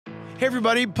Hey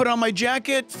everybody, put on my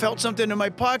jacket, felt something in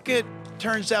my pocket.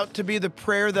 Turns out to be the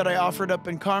prayer that I offered up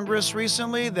in Congress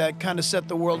recently that kind of set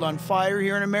the world on fire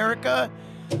here in America.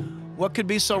 What could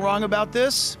be so wrong about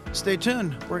this? Stay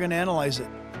tuned, we're gonna analyze it.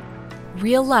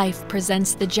 Real Life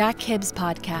presents the Jack Hibbs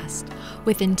podcast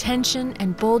with intention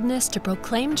and boldness to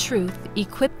proclaim truth,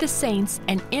 equip the saints,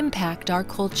 and impact our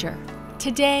culture.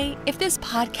 Today, if this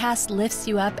podcast lifts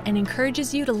you up and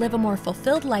encourages you to live a more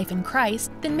fulfilled life in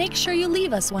Christ, then make sure you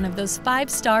leave us one of those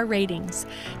 5-star ratings.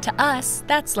 To us,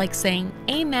 that's like saying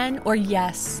amen or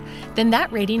yes. Then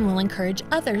that rating will encourage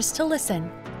others to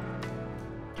listen.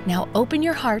 Now open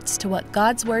your hearts to what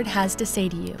God's Word has to say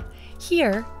to you.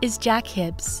 Here is Jack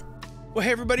Hibbs. Well,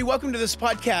 hey everybody, welcome to this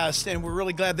podcast, and we're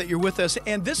really glad that you're with us.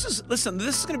 And this is going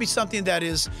to be something that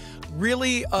is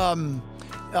really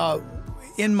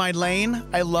in my lane.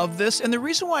 I love this. And the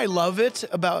reason why I love it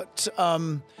about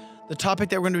the topic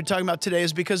that we're going to be talking about today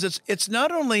is because it's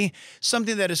not only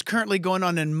something that is currently going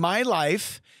on in my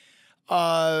life,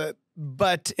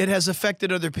 but it has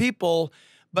affected other people.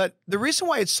 But the reason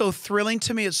why it's so thrilling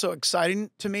to me, it's so exciting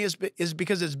to me is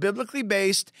because it's biblically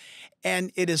based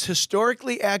and it is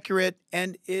historically accurate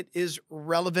and it is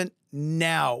relevant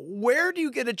now. Where do you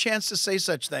get a chance to say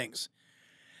such things?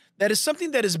 That is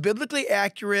something that is biblically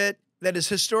accurate, that is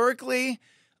historically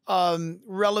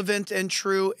relevant and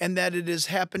true, and that it is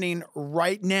happening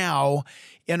right now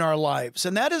in our lives.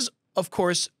 And that is, of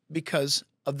course, because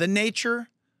of the nature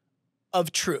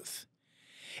of truth.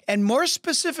 And more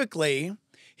specifically,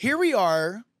 here we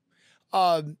are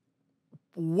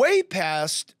way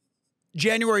past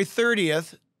January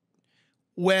 30th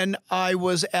when I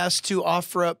was asked to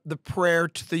offer up the prayer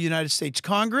to the United States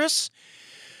Congress,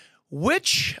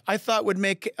 which I thought would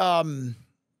make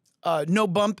no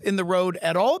bump in the road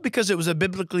at all because it was a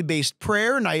biblically based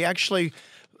prayer. And I actually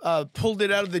pulled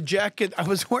it out of the jacket. I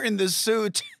was wearing this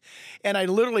suit and I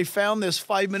literally found this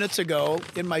 5 minutes ago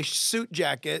in my suit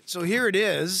jacket. So here it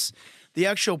is, the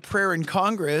actual prayer in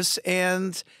Congress.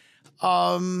 And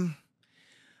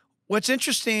what's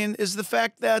interesting is the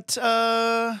fact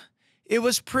that it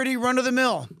was pretty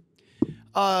run-of-the-mill.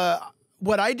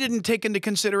 What I didn't take into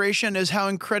consideration is how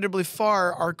incredibly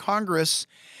far our Congress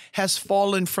has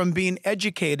fallen from being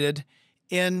educated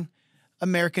in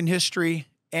American history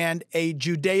and a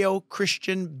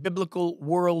Judeo-Christian biblical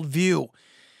worldview.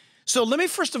 So let me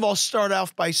first of all start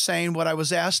off by saying what I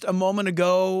was asked a moment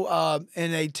ago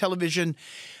in a television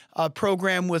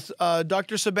program with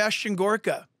Dr. Sebastian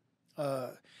Gorka.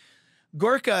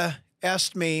 Gorka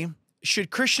asked me, should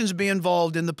Christians be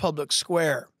involved in the public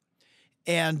square?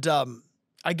 And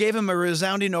I gave him a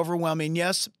resounding, overwhelming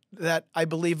yes, that I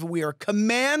believe we are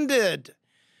commanded.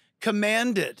 He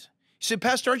said,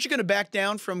 Pastor, aren't you going to back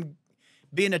down from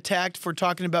being attacked for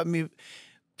talking about me,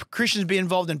 Christians being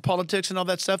involved in politics and all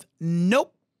that stuff?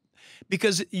 Nope.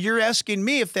 Because you're asking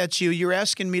me, if that's you, you're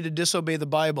asking me to disobey the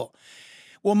Bible.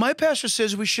 Well, my pastor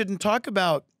says we shouldn't talk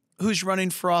about who's running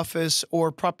for office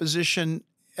or Proposition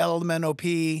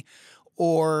LMNOP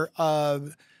or,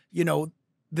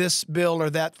 this bill or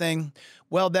that thing.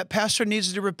 Well, that pastor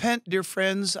needs to repent, dear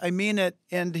friends. I mean it,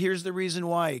 and here's the reason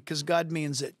why, because God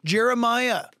means it.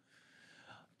 Jeremiah.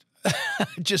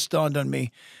 It just dawned on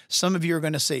me. Some of you are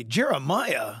going to say,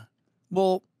 Jeremiah?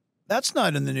 Well, that's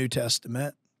not in the New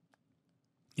Testament.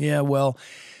 Yeah, well,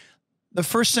 the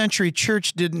first century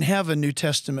church didn't have a New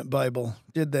Testament Bible,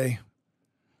 did they?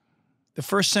 The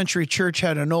first century church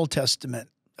had an Old Testament.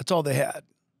 That's all they had.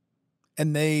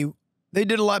 And they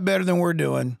did a lot better than we're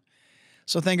doing.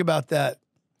 So think about that.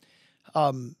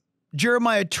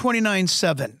 Jeremiah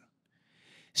 29:7.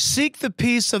 Seek the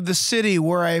peace of the city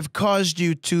where I have caused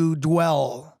you to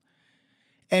dwell,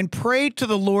 and pray to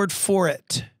the Lord for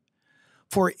it,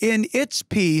 for in its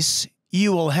peace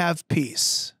you will have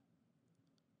peace.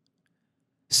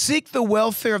 Seek the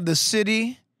welfare of the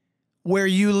city where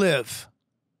you live.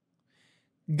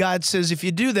 God says if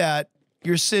you do that,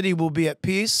 your city will be at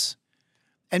peace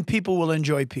and people will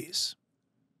enjoy peace.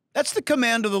 That's the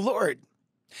command of the Lord.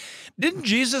 Didn't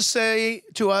Jesus say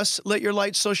to us, let your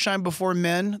light so shine before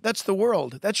men? That's the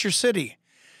world. That's your city.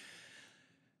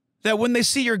 That when they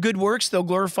see your good works, they'll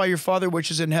glorify your Father which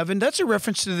is in heaven. That's a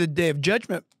reference to the day of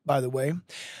judgment, by the way.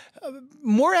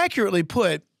 More accurately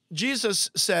put, Jesus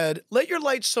said, let your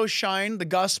light so shine, the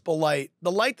gospel light,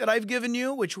 the light that I've given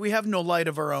you, which we have no light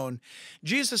of our own.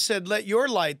 Jesus said, let your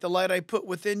light, the light I put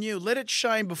within you, let it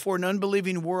shine before an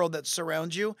unbelieving world that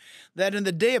surrounds you, that in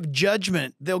the day of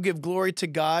judgment, they'll give glory to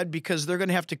God because they're going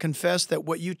to have to confess that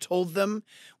what you told them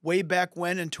way back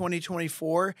when in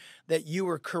 2024, that you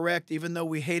were correct, even though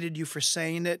we hated you for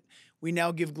saying it. We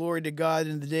now give glory to God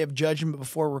in the day of judgment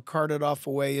before we're carted off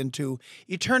away into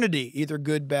eternity, either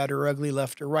good, bad, or ugly,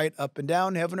 left or right, up and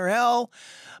down, heaven or hell.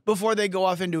 Before they go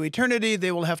off into eternity,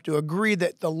 they will have to agree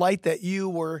that the light that you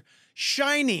were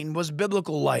shining was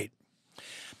biblical light.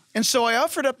 And so I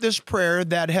offered up this prayer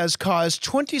that has caused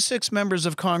 26 members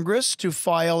of Congress to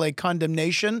file a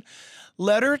condemnation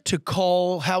letter to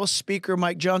call House Speaker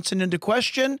Mike Johnson into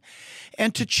question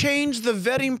and to change the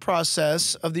vetting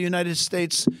process of the United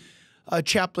States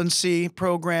chaplaincy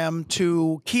program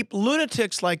to keep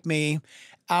lunatics like me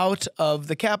out of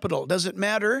the Capitol. It doesn't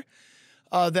matter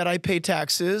that I pay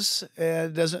taxes.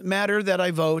 It doesn't matter that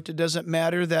I vote. It doesn't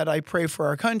matter that I pray for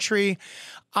our country.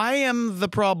 I am the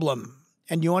problem.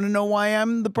 And you want to know why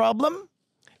I'm the problem?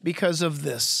 Because of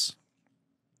this.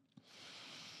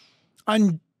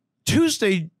 On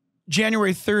Tuesday,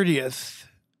 January 30th,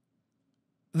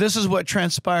 this is what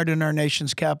transpired in our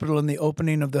nation's capital in the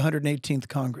opening of the 118th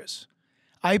Congress.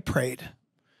 I prayed,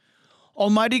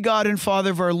 Almighty God and Father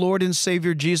of our Lord and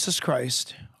Savior Jesus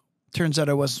Christ. Turns out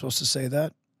I wasn't supposed to say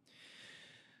that.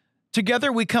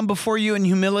 Together we come before you in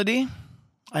humility.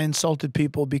 I insulted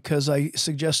people because I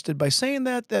suggested by saying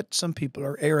that some people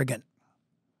are arrogant.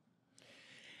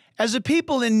 As a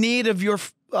people in need of your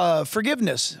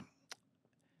forgiveness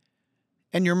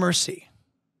and your mercy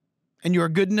and your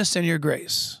goodness and your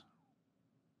grace,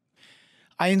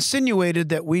 I insinuated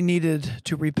that we needed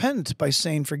to repent by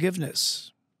saying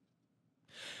forgiveness.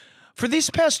 For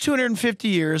these past 250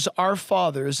 years, our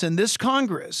fathers in this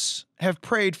Congress have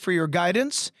prayed for your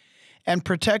guidance and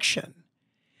protection.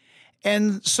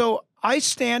 And so I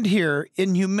stand here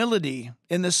in humility,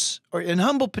 or in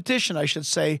humble petition, I should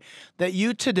say, that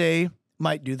you today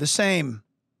might do the same.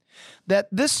 That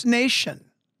this nation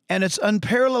and its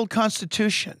unparalleled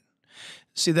Constitution,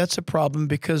 see, that's a problem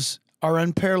because our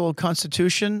unparalleled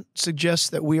Constitution suggests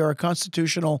that we are a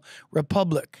constitutional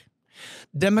republic.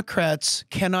 Democrats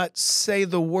cannot say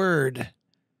the word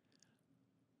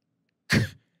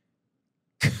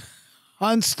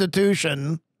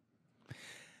Constitution,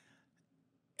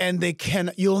 and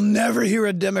you'll never hear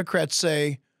a Democrat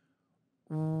say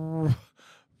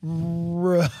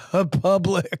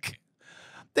republic.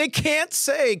 They can't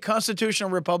say constitutional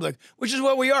republic, which is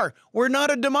what we are. We're not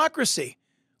a democracy.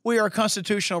 We are a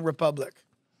constitutional republic.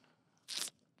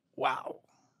 Wow.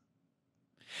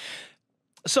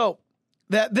 So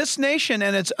that this nation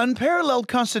and its unparalleled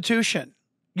Constitution,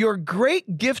 your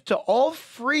great gift to all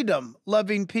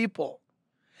freedom-loving people,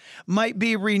 might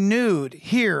be renewed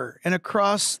here and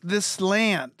across this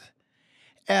land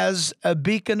as a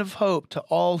beacon of hope to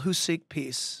all who seek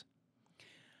peace.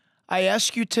 I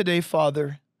ask you today,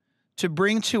 Father, to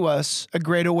bring to us a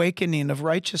great awakening of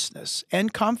righteousness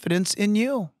and confidence in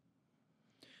you,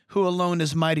 who alone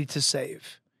is mighty to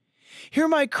save. Hear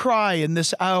my cry in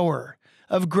this hour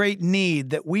of great need,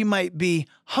 that we might be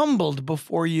humbled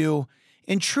before you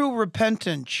in true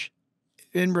repentance,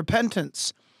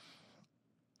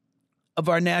 of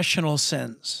our national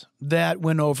sins. That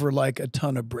went over like a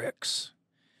ton of bricks.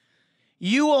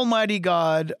 You, Almighty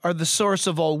God, are the source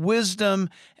of all wisdom,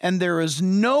 and there is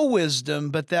no wisdom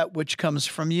but that which comes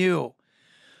from you.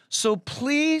 So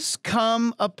please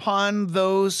come upon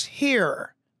those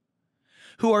here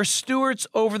who are stewards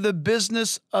over the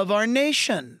business of our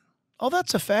nation. Oh,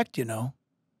 that's a fact, you know.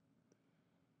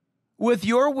 With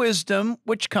your wisdom,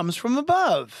 which comes from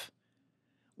above.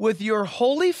 With your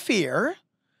holy fear.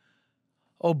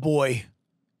 Oh boy,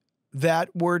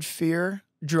 that word fear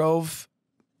drove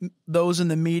those in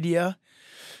the media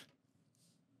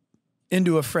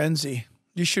into a frenzy.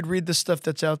 You should read the stuff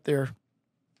that's out there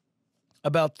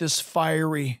about this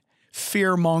fiery,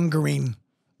 fear-mongering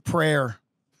prayer.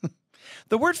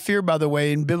 The word fear, by the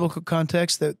way, in biblical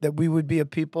context, that we would be a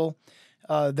people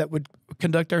that would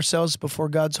conduct ourselves before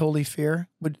God's holy fear,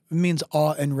 means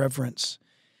awe and reverence.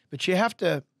 But you have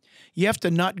to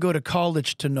not go to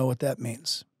college to know what that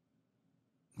means.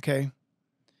 Okay?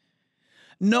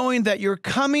 Knowing that your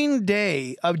coming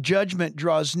day of judgment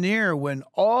draws near, when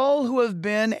all who have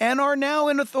been and are now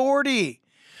in authority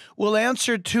will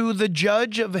answer to the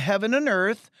judge of heaven and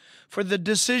earth for the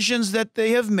decisions that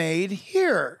they have made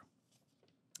here.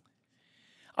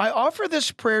 I offer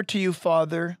this prayer to you,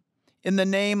 Father, in the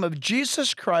name of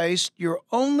Jesus Christ, your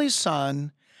only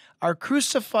Son, our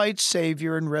crucified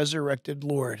Savior and resurrected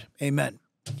Lord. Amen.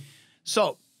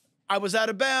 So, I was out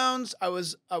of bounds. I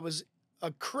was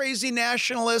a crazy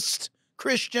nationalist,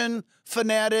 Christian,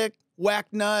 fanatic,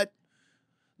 whacknut.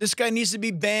 This guy needs to be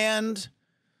banned.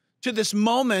 To this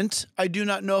moment, I do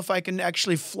not know if I can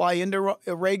actually fly into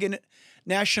Reagan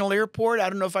National Airport. I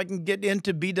don't know if I can get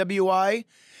into BWI.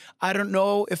 I don't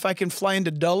know if I can fly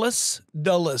into Dulles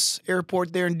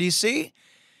Airport there in D.C.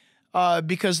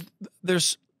 Because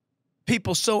there's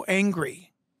people so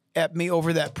angry at me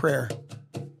over that prayer.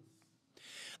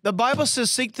 The Bible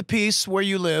says, seek the peace where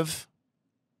you live.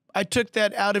 I took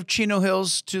that out of Chino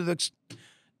Hills to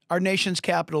our nation's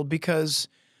capital because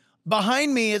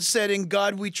behind me it said, in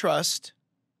God we trust.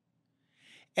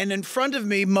 And in front of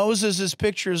me, Moses'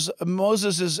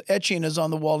 etching is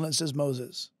on the wall and it says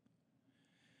Moses.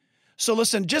 So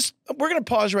listen, we're going to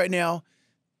pause right now.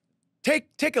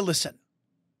 Take a listen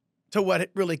to what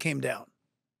it really came down.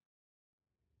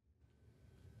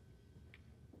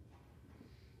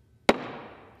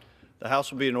 The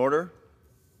House will be in order.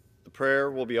 The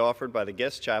prayer will be offered by the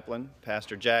guest chaplain,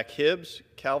 Pastor Jack Hibbs,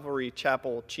 Calvary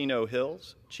Chapel, Chino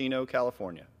Hills, Chino,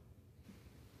 California.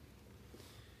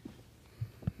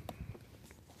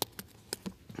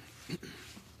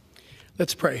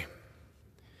 Let's pray.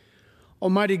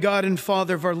 Almighty God and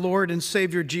Father of our Lord and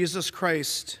Savior Jesus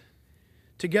Christ,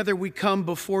 together we come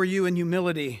before you in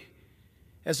humility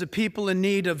as a people in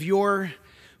need of your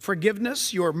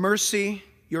forgiveness, your mercy,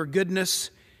 your goodness,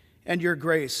 and your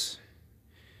grace.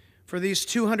 For these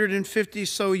 250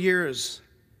 so years,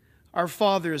 our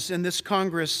fathers in this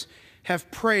Congress have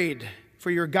prayed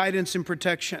for your guidance and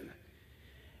protection.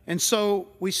 And so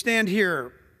we stand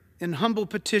here in humble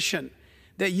petition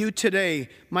that you today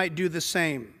might do the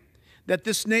same, that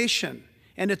this nation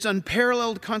and its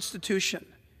unparalleled Constitution,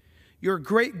 your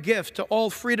great gift to all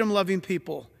freedom-loving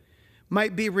people,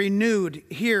 might be renewed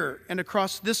here and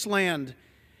across this land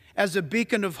as a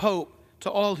beacon of hope to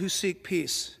all who seek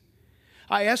peace.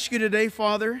 I ask you today,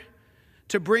 Father,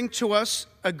 to bring to us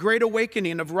a great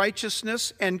awakening of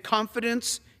righteousness and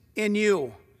confidence in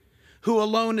you, who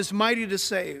alone is mighty to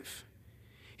save.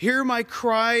 Hear my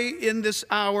cry in this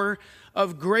hour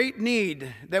of great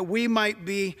need, that we might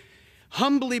be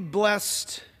humbly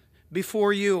blessed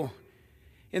before you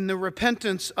in the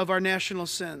repentance of our national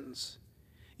sins.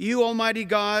 You, Almighty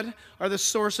God, are the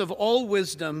source of all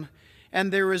wisdom,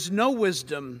 and there is no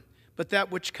wisdom but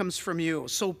that which comes from you.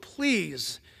 So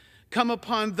please come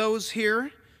upon those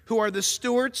here who are the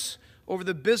stewards over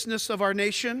the business of our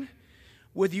nation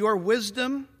with your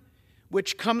wisdom,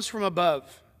 which comes from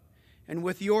above, and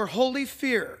with your holy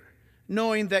fear,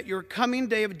 knowing that your coming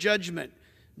day of judgment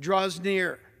draws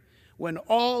near, when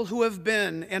all who have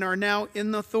been and are now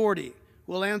in authority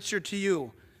will answer to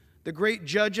you, the great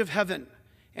judge of heaven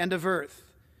and of earth,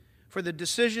 for the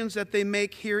decisions that they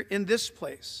make here in this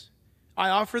place. I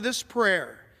offer this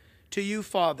prayer to you,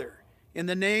 Father, in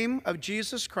the name of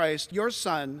Jesus Christ, your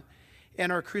Son,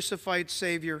 and our crucified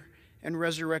Savior and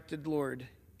resurrected Lord.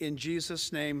 In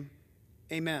Jesus' name,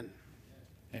 amen.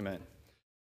 Amen.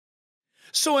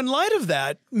 So in light of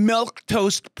that,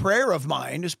 milquetoast prayer of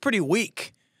mine is pretty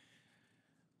weak.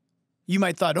 You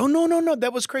might thought, oh, no,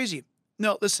 that was crazy.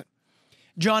 No, listen,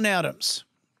 John Adams.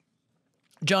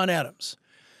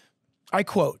 I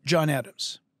quote John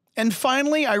Adams. And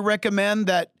finally, I recommend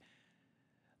that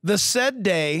the said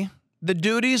day, the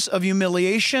duties of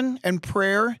humiliation and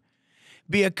prayer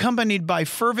be accompanied by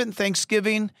fervent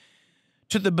thanksgiving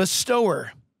to the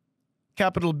bestower,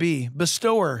 capital B,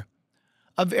 bestower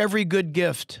of every good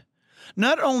gift,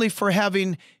 not only for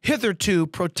having hitherto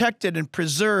protected and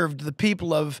preserved the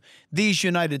people of these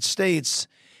United States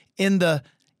in the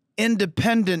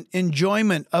independent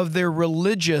enjoyment of their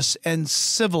religious and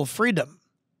civil freedom,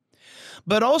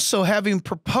 but also having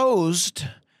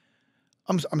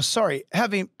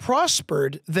having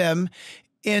prospered them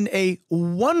in a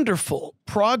wonderful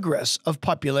progress of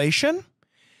population,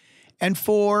 and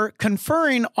for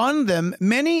conferring on them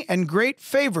many and great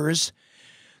favors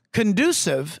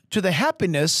conducive to the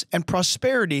happiness and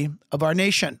prosperity of our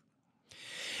nation.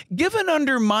 Given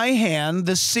under my hand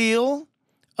the seal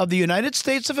of the United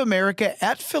States of America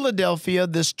at Philadelphia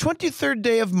this 23rd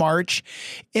day of March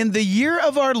in the year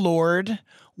of our Lord,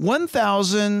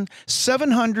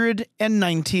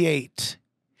 1798,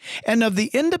 and of the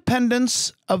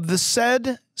independence of the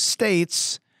said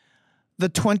states, the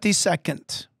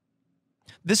 22nd.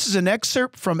 This is an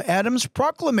excerpt from Adams'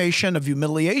 Proclamation of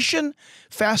Humiliation,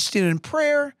 Fasting, and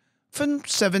Prayer from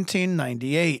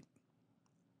 1798.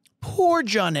 Poor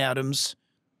John Adams.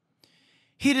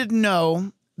 He didn't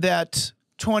know that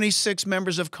 26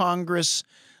 members of Congress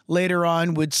later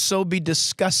on would so be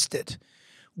disgusted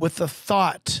with the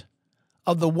thought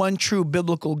of the one true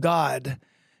biblical God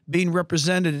being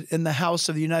represented in the House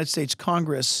of the United States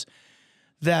Congress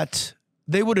that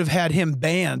they would have had him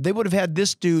banned. They would have had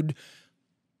this dude,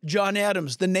 John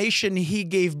Adams, the nation he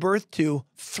gave birth to,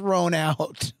 thrown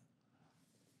out.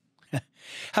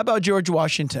 How about George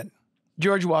Washington?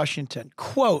 George Washington,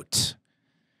 quote,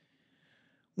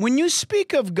 "When you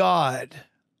speak of God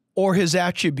or his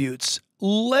attributes,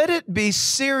 let it be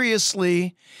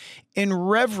seriously in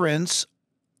reverence,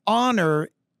 honor,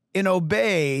 and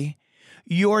obey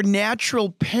your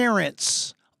natural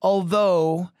parents,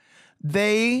 although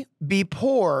they be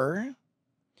poor."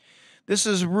 This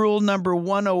is rule number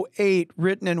 108,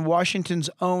 written in Washington's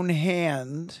own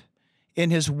hand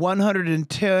in his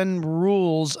 110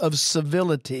 rules of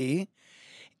civility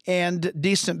and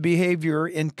decent behavior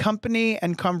in company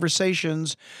and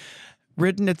conversations,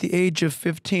 written at the age of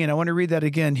 15. I want to read that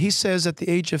again. He says at the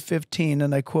age of 15,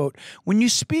 and I quote, "When you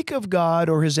speak of God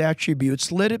or his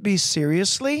attributes, let it be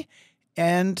seriously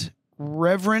and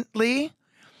reverently,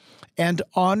 and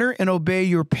honor and obey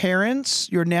your parents,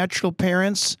 your natural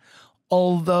parents,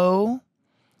 although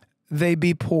they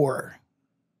be poor."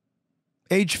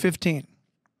 Age 15.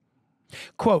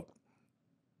 Quote,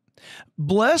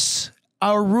 "Bless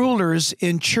our rulers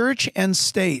in church and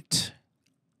state.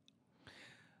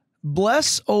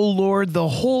 Bless, O Lord, the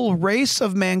whole race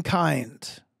of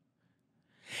mankind,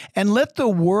 and let the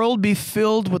world be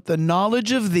filled with the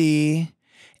knowledge of thee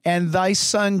and thy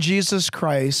Son, Jesus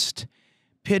Christ.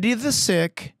 Pity the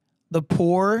sick, the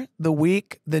poor, the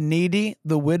weak, the needy,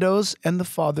 the widows, and the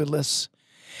fatherless,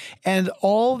 and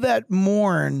all that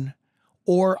mourn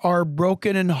or are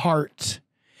broken in heart,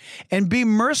 and be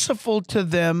merciful to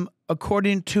them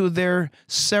according to their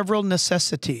several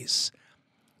necessities.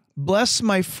 Bless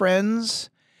my friends,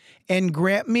 and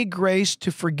grant me grace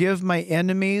to forgive my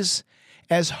enemies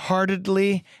as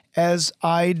heartily as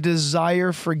I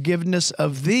desire forgiveness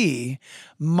of thee,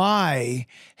 my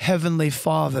heavenly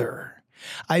Father.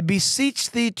 I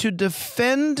beseech thee to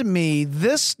defend me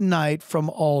this night from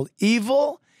all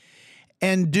evil,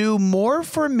 and do more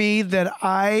for me than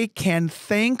I can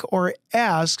think or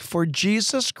ask, for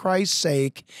Jesus Christ's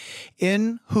sake,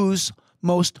 in whose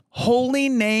most holy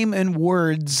name and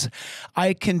words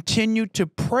I continue to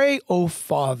pray, O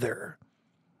Father."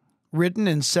 Written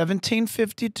in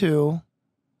 1752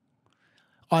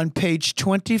 on page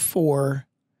 24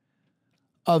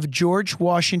 of George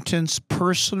Washington's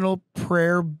personal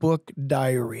prayer book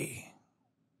diary.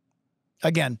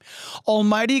 Again,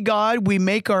 Almighty God, we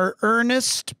make our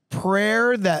earnest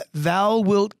prayer that thou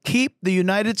wilt keep the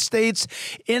United States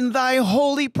in thy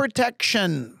holy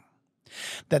protection,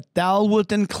 that thou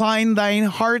wilt incline thine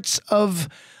hearts of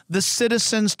the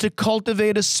citizens to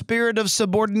cultivate a spirit of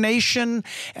subordination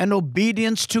and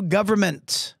obedience to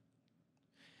government,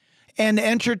 and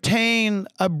entertain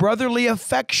a brotherly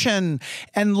affection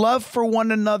and love for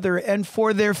one another and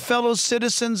for their fellow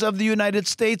citizens of the United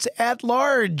States at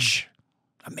large.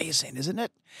 Amazing, isn't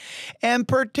it? And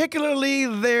particularly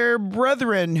their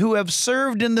brethren who have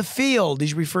served in the field.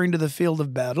 He's referring to the field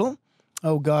of battle.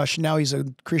 Oh gosh, now he's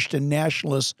a Christian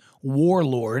nationalist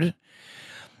warlord.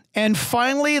 And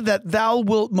finally, that thou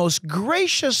wilt most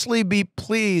graciously be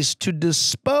pleased to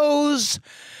dispose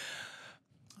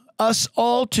us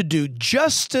all to do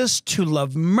justice, to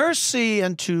love mercy,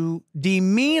 and to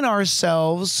demean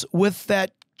ourselves with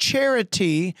that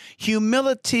charity,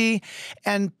 humility,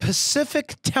 and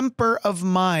pacific temper of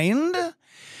mind,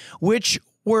 which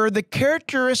were the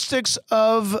characteristics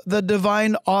of the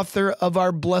divine author of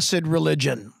our blessed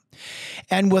religion.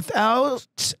 And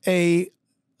without a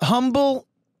humble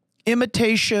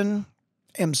imitation,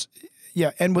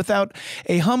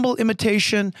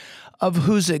 of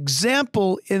whose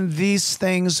example in these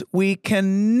things we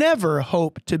can never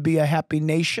hope to be a happy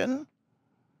nation.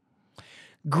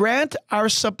 Grant our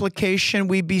supplication,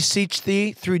 we beseech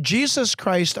thee, through Jesus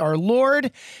Christ our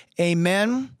Lord.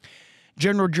 Amen.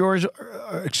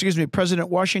 President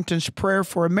Washington's prayer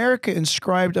for America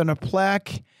inscribed on a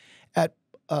plaque at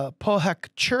Pohack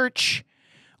Church,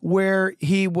 where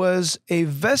he was a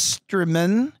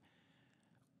vestryman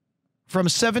from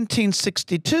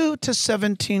 1762 to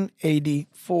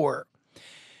 1784.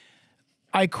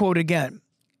 I quote again,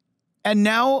 "And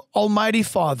now, Almighty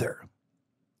Father,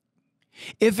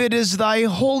 if it is thy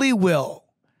holy will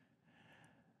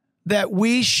that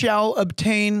we shall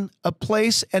obtain a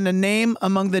place and a name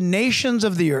among the nations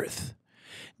of the earth,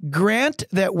 grant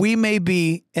that we may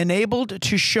be enabled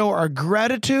to show our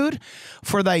gratitude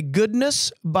for thy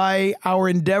goodness by our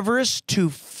endeavors to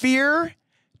fear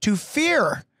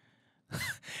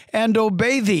and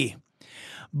obey thee.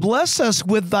 Bless us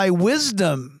with thy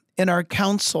wisdom in our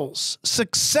counsels,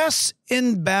 success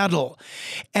in battle,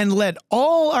 and let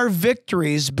all our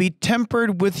victories be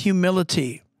tempered with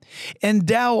humility.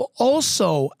 Endow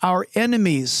also our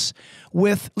enemies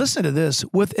with, listen to this,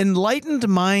 with enlightened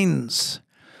minds,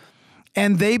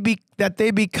 and that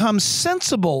they become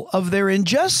sensible of their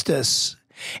injustice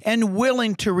and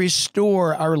willing to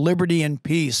restore our liberty and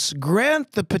peace.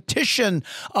 Grant the petition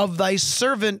of thy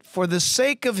servant for the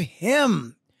sake of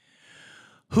him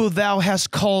who thou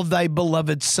hast called thy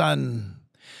beloved Son.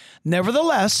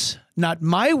 Nevertheless, not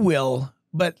my will,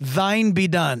 but thine be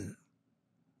done.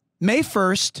 May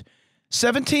 1st,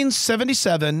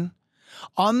 1777,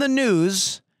 on the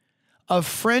news of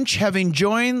French having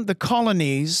joined the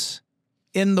colonies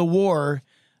in the war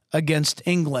against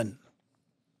England.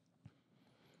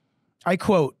 I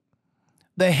quote,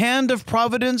 "The hand of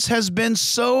providence has been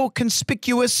so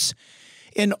conspicuous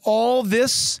in all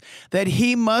this that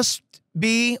he must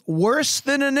be worse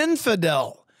than an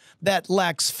infidel that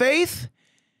lacks faith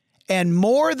and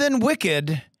more than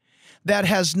wicked that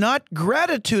has not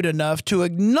gratitude enough to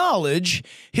acknowledge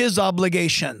his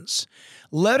obligations."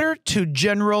 Letter to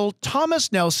General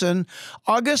Thomas Nelson,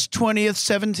 August 20th,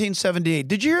 1778.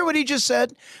 Did you hear what he just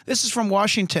said? This is from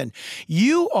Washington.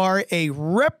 You are a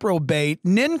reprobate,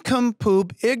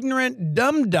 nincompoop, ignorant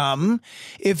dum-dum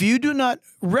if you do not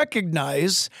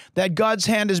recognize that God's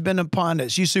hand has been upon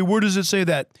us. You say, where does it say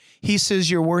that? He says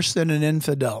you're worse than an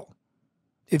infidel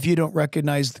if you don't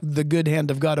recognize the good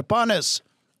hand of God upon us.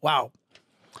 Wow.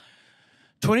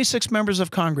 26 members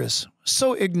of Congress,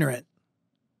 so ignorant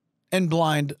and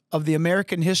blind of the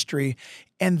American history,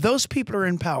 and those people are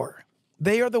in power.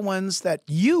 They are the ones that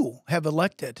you have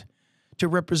elected to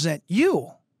represent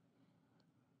you.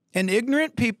 And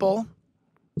ignorant people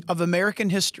of American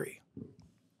history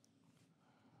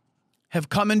have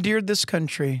commandeered this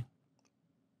country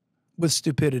with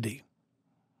stupidity.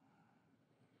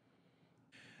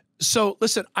 So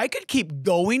listen, I could keep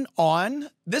going on.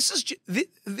 These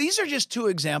are just two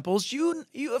examples. You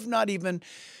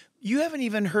haven't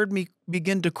even heard me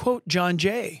begin to quote John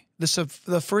Jay,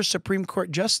 the first Supreme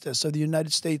Court Justice of the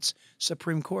United States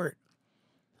Supreme Court.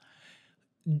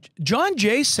 John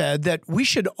Jay said that we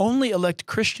should only elect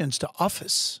Christians to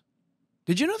office.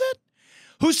 Did you know that?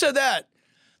 Who said that?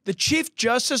 The Chief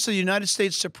Justice of the United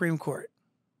States Supreme Court,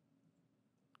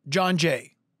 John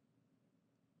Jay.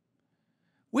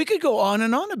 We could go on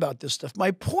and on about this stuff.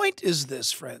 My point is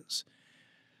this, friends,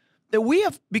 that we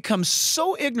have become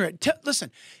so ignorant.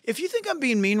 Listen, if you think I'm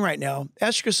being mean right now,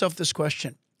 ask yourself this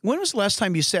question. When was the last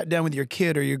time you sat down with your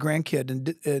kid or your grandkid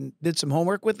and did some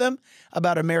homework with them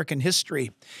about American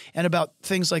history and about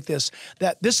things like this?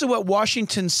 That this is what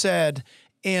Washington said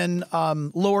in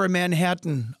Lower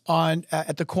Manhattan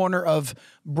at the corner of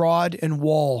Broad and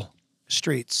Wall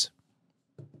Streets.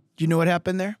 Do you know what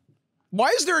happened there? Why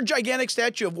is there a gigantic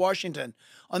statue of Washington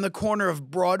on the corner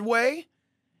of Broadway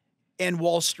and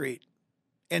Wall Street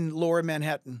in Lower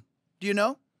Manhattan? Do you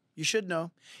know? You should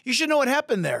know. You should know what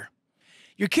happened there.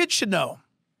 Your kids should know.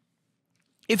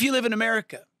 If you live in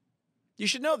America, you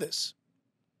should know this.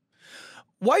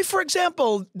 Why, for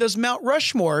example, does Mount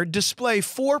Rushmore display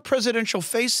 4 presidential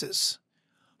faces?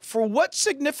 For what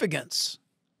significance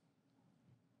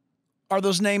are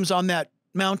those names on that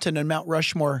mountain in Mount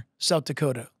Rushmore, South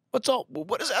Dakota?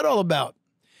 What is that all about?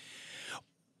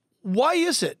 Why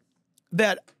is it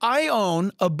that I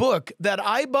own a book that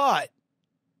I bought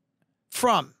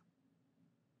from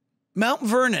Mount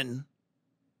Vernon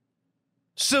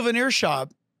souvenir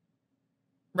shop,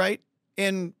 right,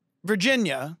 in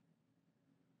Virginia,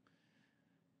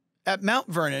 at Mount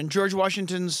Vernon, George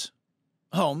Washington's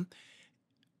home,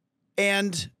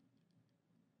 and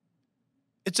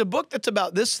it's a book that's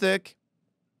about this thick,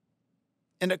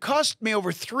 and it cost me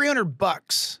over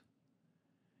 $300.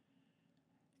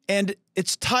 And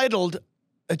it's titled,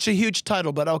 it's a huge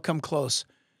title, but I'll come close.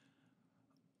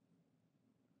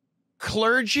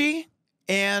 Clergy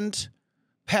and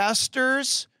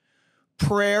Pastors'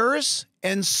 Prayers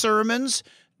and Sermons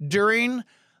During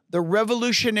the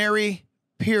Revolutionary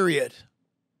Period.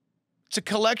 It's a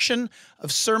collection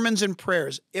of sermons and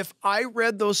prayers. If I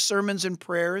read those sermons and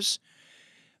prayers,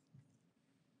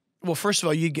 well, first of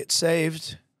all, you'd get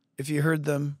saved if you heard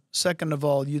them. Second of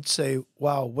all, you'd say,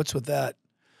 wow, what's with that?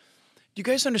 Do you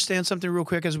guys understand something real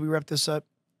quick as we wrap this up?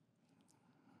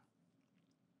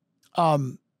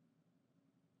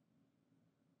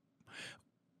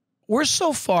 We're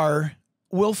so far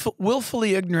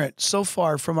willfully ignorant, so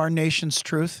far from our nation's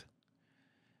truth,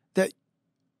 that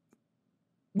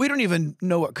we don't even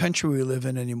know what country we live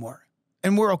in anymore.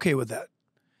 And we're okay with that.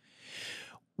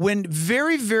 When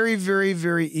very, very, very,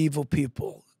 very evil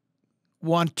people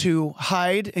want to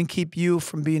hide and keep you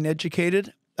from being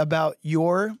educated about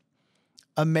your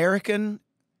American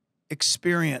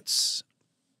experience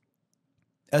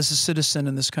as a citizen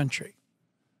in this country,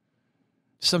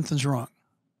 something's wrong.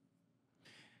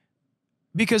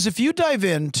 Because if you dive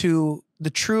into the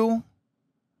true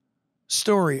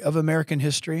story of American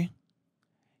history,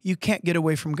 you can't get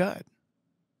away from God.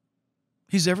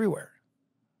 He's everywhere.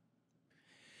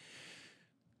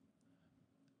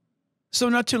 So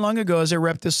not too long ago, as I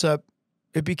wrap this up,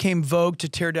 it became vogue to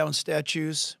tear down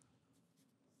statues.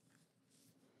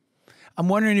 I'm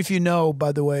wondering if you know,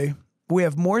 by the way, we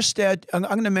have more I'm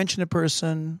going to mention a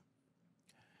person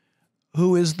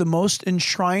who is the most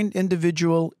enshrined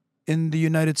individual in the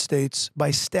United States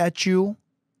by statue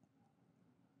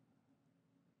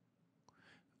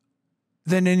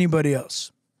than anybody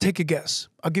else. Take a guess.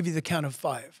 I'll give you the count of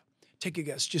 5. Take a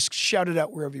guess. Just shout it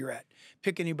out wherever you're at.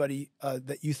 Pick anybody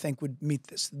that you think would meet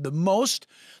this. The most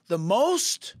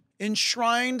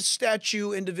enshrined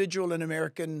statue individual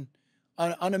in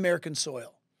on American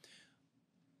soil.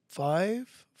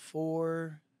 5,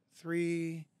 4,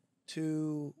 3,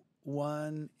 2,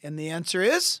 1. And the answer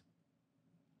is?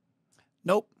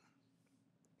 Nope.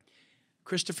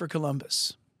 Christopher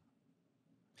Columbus.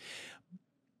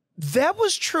 That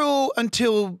was true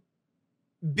until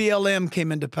BLM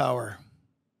came into power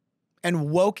and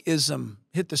wokeism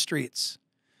hit the streets.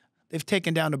 They've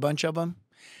taken down a bunch of them.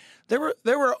 There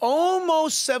were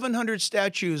almost 700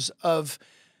 statues of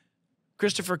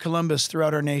Christopher Columbus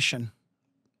throughout our nation.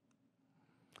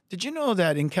 Did you know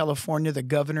that in California, the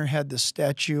governor had the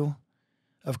statue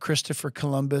of Christopher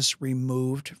Columbus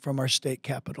removed from our state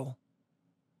capitol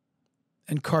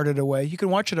and carted away? You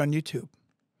can watch it on YouTube.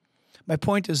 My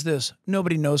point is this: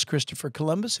 nobody knows Christopher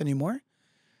Columbus anymore.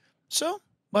 So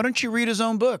why don't you read his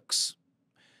own books?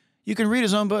 You can read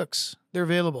his own books. They're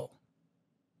available.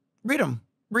 Read them.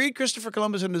 Read Christopher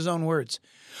Columbus in his own words.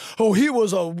 Oh, he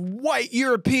was a white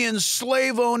European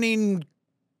slave-owning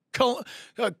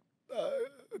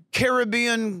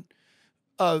Caribbean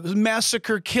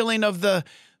massacre killing of the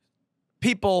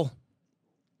people.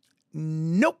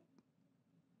 Nope.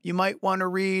 You might want to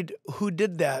read who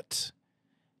did that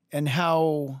and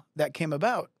how that came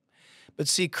about. But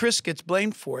see, Chris gets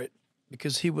blamed for it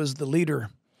because he was the leader.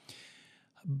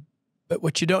 But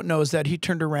what you don't know is that he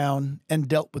turned around and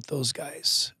dealt with those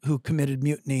guys who committed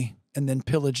mutiny and then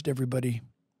pillaged everybody.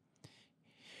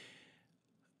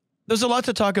 There's a lot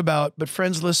to talk about, but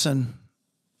friends, listen.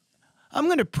 I'm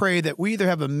going to pray that we either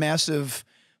have a massive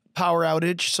power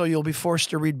outage so you'll be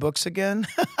forced to read books again,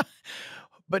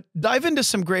 but dive into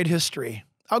some great history.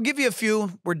 I'll give you a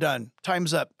few. We're done.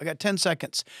 Time's up. I got 10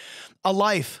 seconds. A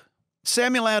Life.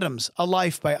 Samuel Adams, A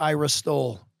Life by Ira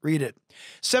Stoll. Read it.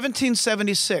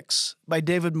 1776 by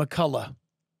David McCullough.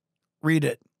 Read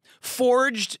it.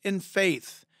 Forged in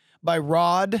Faith by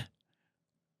Rod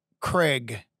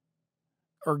Craig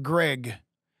or Greg.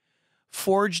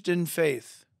 Forged in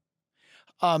Faith.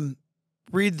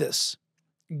 Read this.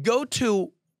 Go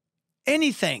to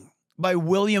Anything by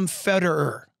William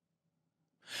Federer.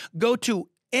 Go to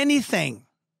Anything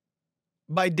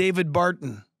by David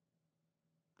Barton.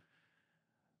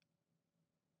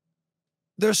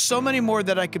 There's so many more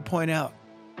that I could point out.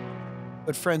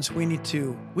 But friends, we need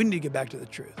to get back to the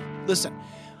truth. Listen,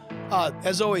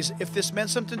 as always, if this meant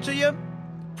something to you,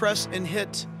 press and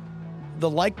hit the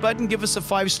like button. Give us a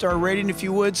 5-star rating if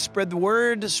you would. Spread the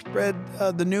word, spread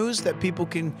the news that people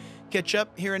can catch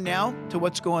up here and now to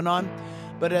what's going on.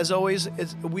 But as always,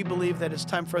 we believe that it's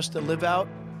time for us to live out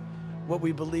what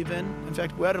we believe in. In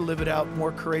fact, we ought to live it out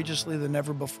more courageously than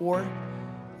ever before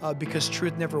because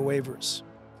truth never wavers.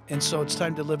 And so it's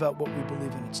time to live out what we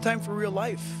believe in. It's time for real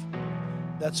life.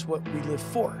 That's what we live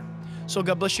for. So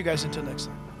God bless you guys until next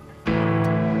time.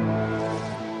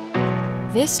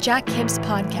 This Jack Hibbs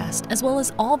podcast, as well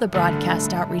as all the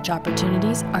broadcast outreach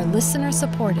opportunities, are listener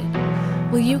supported.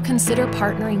 Will you consider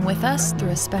partnering with us through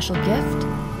a special gift?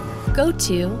 Go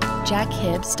to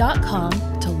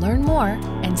jackhibbs.com to learn more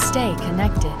and stay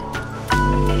connected.